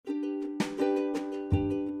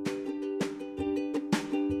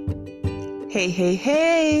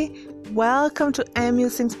Hey! Welcome to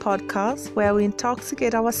Musing's podcast, where we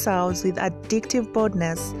intoxicate ourselves with addictive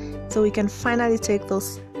boldness so we can finally take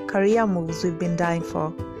those career moves we've been dying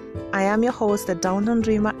for. I am your host, the Downtown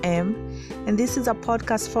Dreamer M, and this is a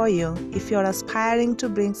podcast for you if you're aspiring to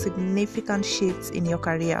bring significant shifts in your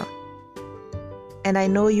career. And I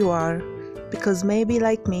know you are, because maybe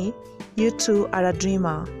like me, you too are a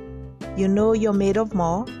dreamer. You know you're made of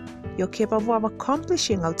more. You're capable of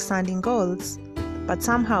accomplishing outstanding goals, but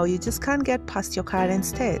somehow you just can't get past your current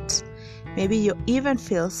state. Maybe you even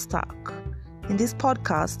feel stuck. In this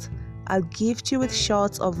podcast, I'll gift you with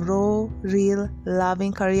shots of raw, real,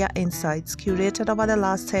 loving career insights curated over the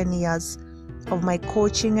last 10 years of my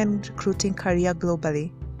coaching and recruiting career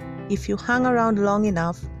globally. If you hang around long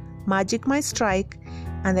enough, magic might strike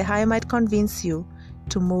and the high might convince you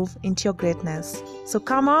to move into your greatness. So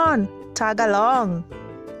come on, tag along.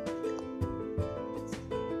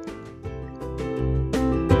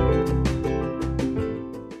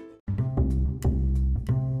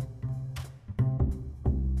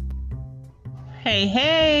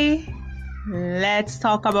 Hey, let's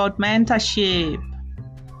talk about mentorship.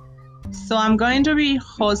 So I'm going to be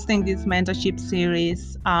hosting this mentorship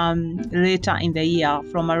series later in the year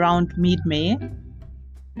from around mid-May.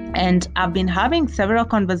 And I've been having several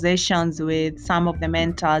conversations with some of the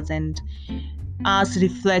mentors and us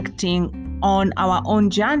reflecting on our own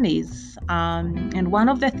journeys. And one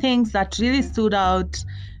of the things that really stood out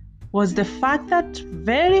was the fact that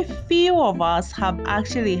very few of us have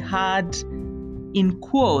actually had, in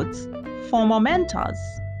quotes, former mentors.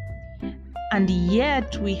 And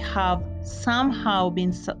yet we have somehow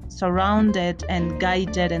been surrounded and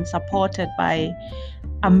guided and supported by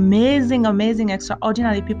amazing,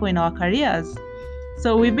 extraordinary people in our careers.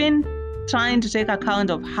 So we've been trying to take account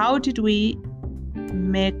of how did we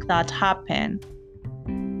make that happen.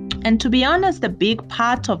 And to be honest, the big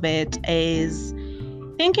part of it is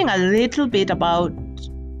thinking a little bit about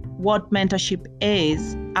what mentorship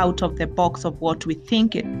is out of the box of what we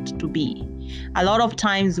think it to be. A lot of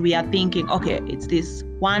times we are thinking, okay, it's this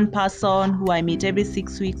one person who I meet every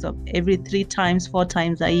 6 weeks or every 3 times, 4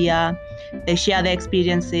 times a year. They share their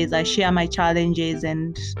experiences, I share my challenges,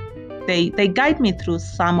 and they guide me through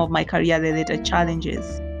some of my career-related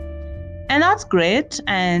challenges. And that's great,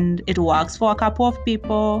 and it works for a couple of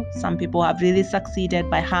people. Some people have really succeeded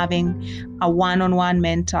by having a one-on-one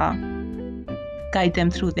mentor guide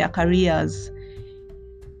them through their careers.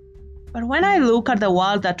 But when I look at the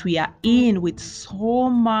world that we are in, with so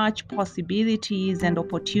much possibilities and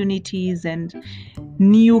opportunities and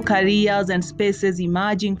new careers and spaces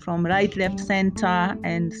emerging from right, left, center,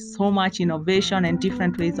 and so much innovation and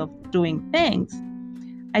different ways of doing things,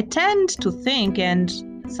 I tend to think, and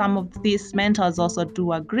some of these mentors also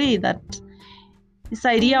do agree, that this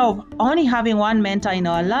idea of only having one mentor in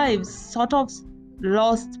our lives sort of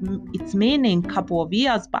lost its meaning a couple of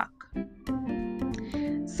years back.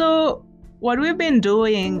 So what we've been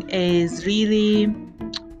doing is really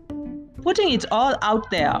putting it all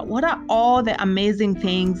out there. What are all the amazing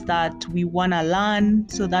things that we want to learn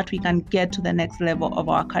so that we can get to the next level of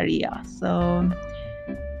our career? So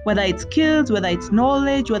whether it's skills, whether it's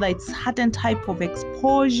knowledge, whether it's certain type of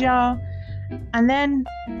exposure, and then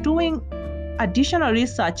doing additional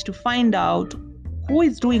research to find out who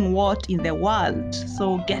is doing what in the world.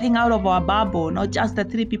 So getting out of our bubble, not just the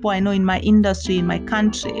 3 people I know in my industry, in my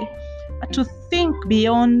country, but to think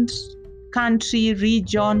beyond country,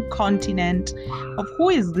 region, continent, of who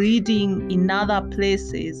is leading in other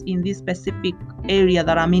places in this specific area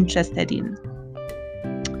that I'm interested in.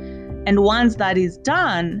 And once that is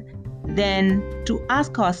done, then to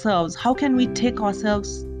ask ourselves, how can we take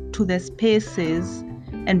ourselves to the spaces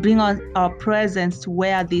and bring our presence to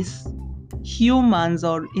where these humans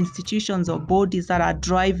or institutions or bodies that are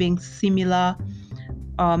driving similar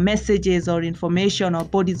messages or information or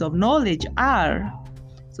bodies of knowledge are.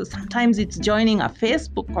 So sometimes it's joining a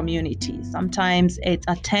Facebook community. Sometimes it's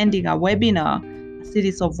attending a webinar, a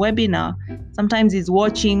series of webinars. Sometimes it's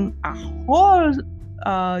watching a whole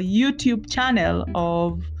YouTube channel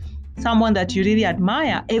of someone that you really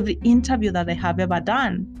admire, every interview that they have ever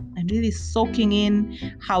done, and really soaking in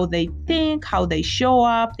how they think, how they show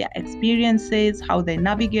up, their experiences, how they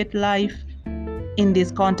navigate life in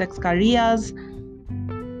these context careers.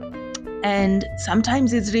 And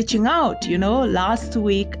sometimes it's reaching out. Last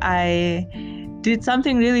week I did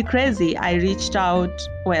something really crazy. I reached out,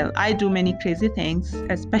 I do many crazy things,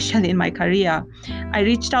 especially in my career. I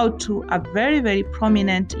reached out to a very, very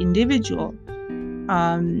prominent individual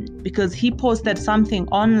because he posted something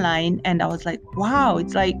online, and I was like, wow,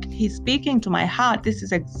 it's like he's speaking to my heart. This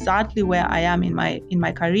is exactly where I am in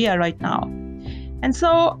my career right now. And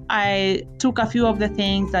so I took a few of the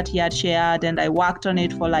things that he had shared and I worked on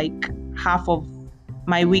it for like half of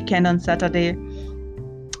my weekend on Saturday.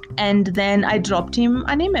 And then I dropped him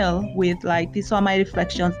an email with like, these are my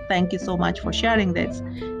reflections. Thank you so much for sharing this.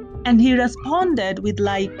 And he responded with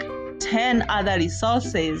like 10 other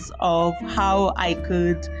resources of how I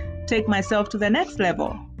could take myself to the next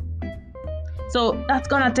level. So that's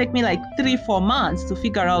going to take me like 3-4 months to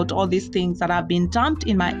figure out all these things that have been dumped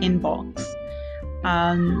in my inbox.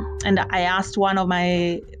 And I asked one of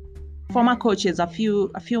my former coaches a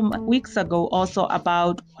few weeks ago also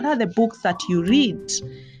about what are the books that you read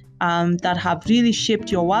that have really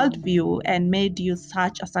shaped your worldview and made you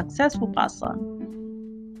such a successful person.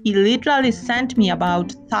 He literally sent me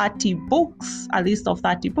about 30 books, a list of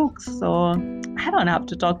 30 books. So I don't have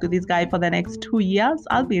to talk to this guy for the next 2 years.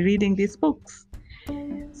 I'll be reading these books.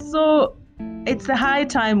 So it's a high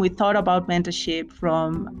time we thought about mentorship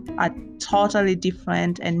from a totally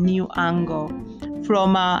different and new angle,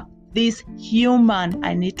 from this human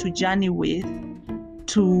I need to journey with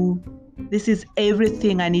to this is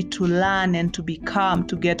everything I need to learn and to become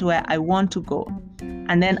to get where I want to go.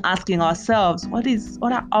 And then asking ourselves, what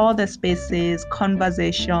are all the spaces,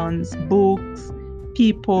 conversations, books,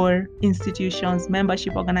 people, institutions,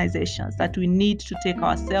 membership organizations that we need to take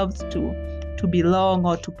ourselves to belong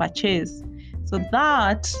or to purchase, so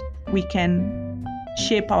that we can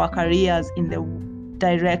shape our careers in the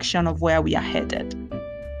direction of where we are headed.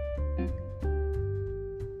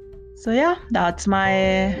 So yeah, that's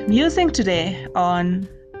my musing today on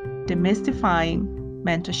demystifying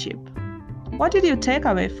mentorship. What did you take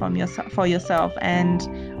away from for yourself,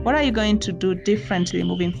 and what are you going to do differently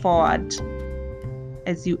moving forward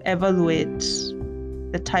as you evaluate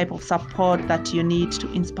the type of support that you need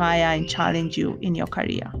to inspire and challenge you in your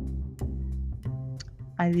career?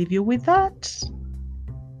 I leave you with that.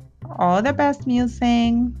 All the best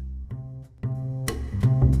musing.